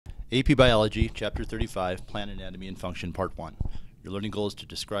AP Biology, Chapter 35, Plant Anatomy and Function, Part 1. Your learning goal is to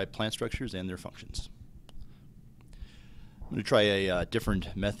describe plant structures and their functions. I'm going to try a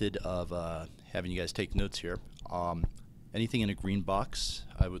different method of having you guys take notes here. Anything in a green box,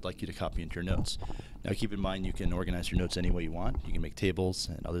 I would like you to copy into your notes. Now keep in mind you can organize your notes any way you want. You can make tables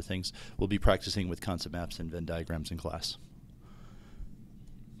and other things. We'll be practicing with concept maps and Venn diagrams in class.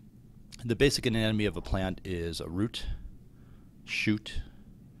 The basic anatomy of a plant is a root, shoot,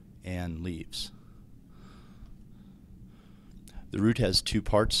 and leaves. The root has two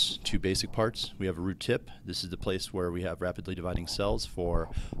parts, two basic parts. We have a root tip. This is the place where we have rapidly dividing cells for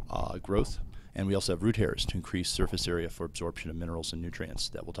growth. And we also have root hairs to increase surface area for absorption of minerals and nutrients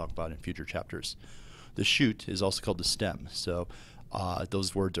that we'll talk about in future chapters. The shoot is also called the stem, so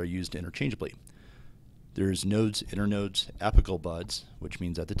those words are used interchangeably. There's nodes, internodes, apical buds, which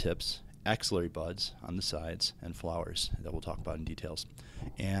means at the tips, axillary buds on the sides, and flowers that we'll talk about in details.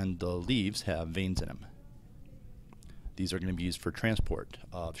 And the leaves have veins in them. These are going to be used for transport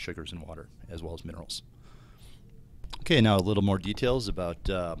of sugars and water, as well as minerals. Okay, now a little more details about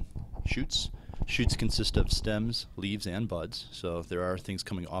shoots. Shoots consist of stems, leaves, and buds, so there are things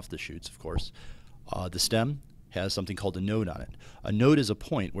coming off the shoots, of course. The stem has something called a node on it. A node is a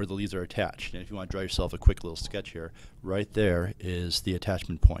point where the leaves are attached, and if you want to draw yourself a quick little sketch here, right there is the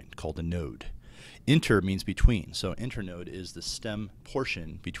attachment point called a node. Inter means between, so internode is the stem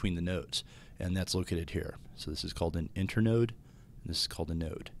portion between the nodes, and that's located here. So this is called an internode, and this is called a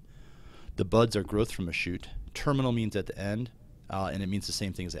node. The buds are growth from a shoot. Terminal means at the end, and it means the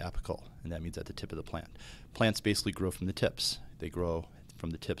same thing as apical, and that means at the tip of the plant. Plants basically grow from the tips. They grow from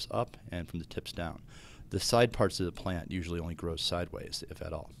the tips up and from the tips down. The side parts of the plant usually only grow sideways, if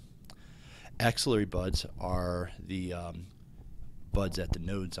at all. Axillary buds are the buds at the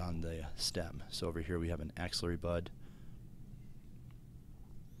nodes on the stem. So over here we have an axillary bud.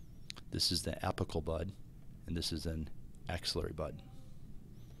 This is the apical bud, and this is an axillary bud.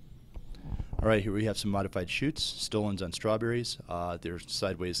 All right, here we have some modified shoots, stolons on strawberries. They're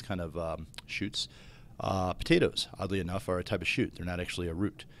sideways kind of shoots. Potatoes, oddly enough, are a type of shoot. They're not actually a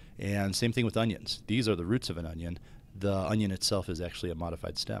root. And same thing with onions. These are the roots of an onion. The onion itself is actually a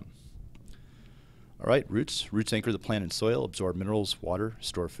modified stem. All right, roots. Roots anchor the plant in soil, absorb minerals, water,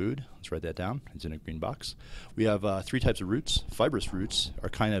 store food. Let's write that down. It's in a green box. We have three types of roots. Fibrous roots are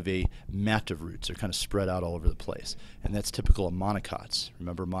kind of a mat of roots. They're kind of spread out all over the place. And that's typical of monocots.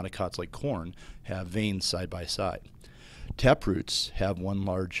 Remember, monocots like corn have veins side by side. Taproots have one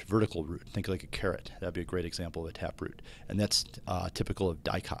large vertical root. Think like a carrot. That'd be a great example of a taproot. And that's typical of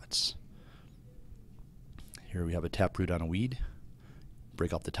dicots. Here we have a taproot on a weed.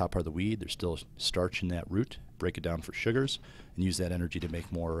 Break off the top part of the weed. There's still starch in that root. Break it down for sugars and use that energy to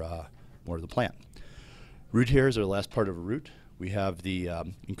make more of the plant. Root hairs are the last part of a root. We have the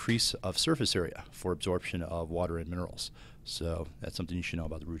increase of surface area for absorption of water and minerals. So that's something you should know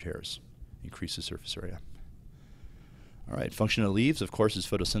about the root hairs. Increase the surface area. All right, function of leaves, of course, is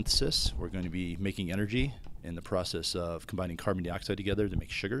photosynthesis. We're going to be making energy in the process of combining carbon dioxide together to make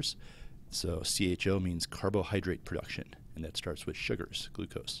sugars. So CHO means carbohydrate production, and that starts with sugars,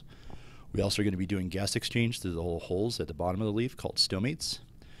 glucose. We also are going to be doing gas exchange through the little holes at the bottom of the leaf called stomates.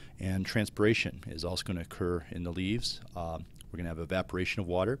 And transpiration is also going to occur in the leaves. We're going to have evaporation of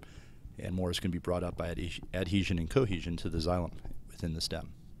water, and more is going to be brought up by adhesion and cohesion to the xylem within the stem.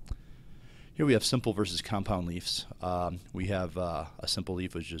 Here we have simple versus compound leaves. We have a simple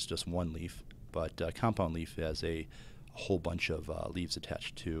leaf, which is just one leaf, but a compound leaf has a whole bunch of leaves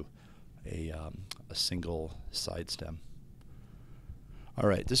attached to a single side stem. All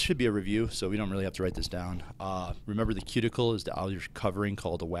right, this should be a review, so we don't really have to write this down. Remember, the cuticle is the outer covering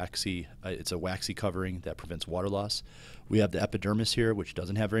called a waxy. It's a waxy covering that prevents water loss. We have the epidermis here, which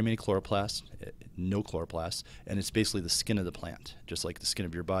doesn't have very many chloroplasts, no chloroplasts, and it's basically the skin of the plant. Just like the skin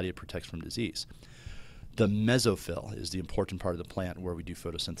of your body, it protects from disease. The mesophyll is the important part of the plant where we do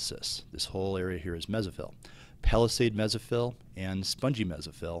photosynthesis. This whole area here is mesophyll. Palisade mesophyll and spongy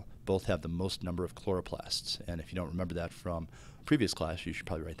mesophyll both have the most number of chloroplasts, and if you don't remember that from previous class, you should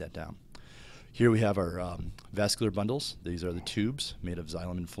probably write that down. Here we have our vascular bundles. These are the tubes made of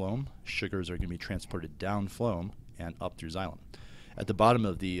xylem and phloem. Sugars are going to be transported down phloem and up through xylem. At the bottom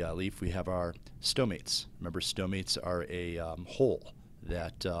of the leaf, we have our stomates. Remember, stomates are a hole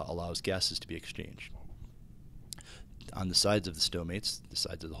that allows gases to be exchanged. On the sides of the stomates, the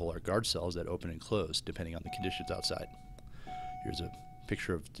sides of the hole are guard cells that open and close depending on the conditions outside. Here's a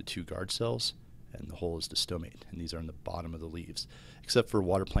picture of the two guard cells, and the hole is the stomate, and these are on the bottom of the leaves, except for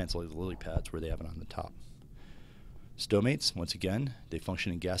water plants like the lily pads where they have it on the top. Stomates, once again, they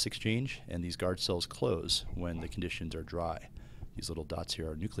function in gas exchange, and these guard cells close when the conditions are dry. These little dots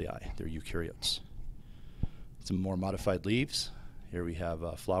here are nuclei. They're eukaryotes. Some more modified leaves. Here we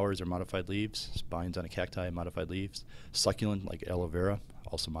have flowers or modified leaves, spines on a cacti, modified leaves, succulent like aloe vera,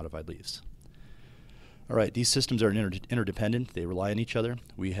 also modified leaves. All right, these systems are interdependent. They rely on each other.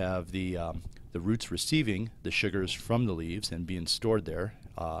 We have the roots receiving the sugars from the leaves and being stored there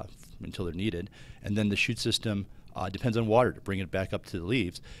until they're needed, and then the shoot system depends on water to bring it back up to the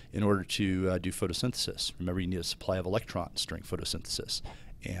leaves in order to do photosynthesis. Remember, you need a supply of electrons during photosynthesis,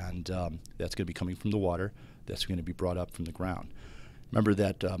 and that's going to be coming from the water. That's going to be brought up from the ground. Remember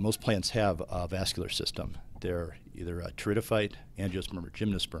that most plants have a vascular system. They're either a pteridophyte, angiosperm, or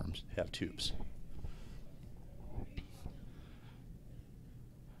gymnosperms have tubes.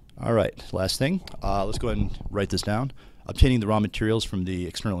 All right, last thing. Let's go ahead and write this down. Obtaining the raw materials from the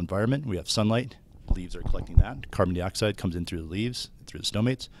external environment. We have sunlight. Leaves are collecting that. Carbon dioxide comes in through the leaves, through the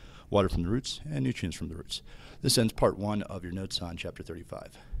stomates, water from the roots, and nutrients from the roots. This ends part 1 of your notes on chapter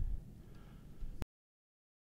 35.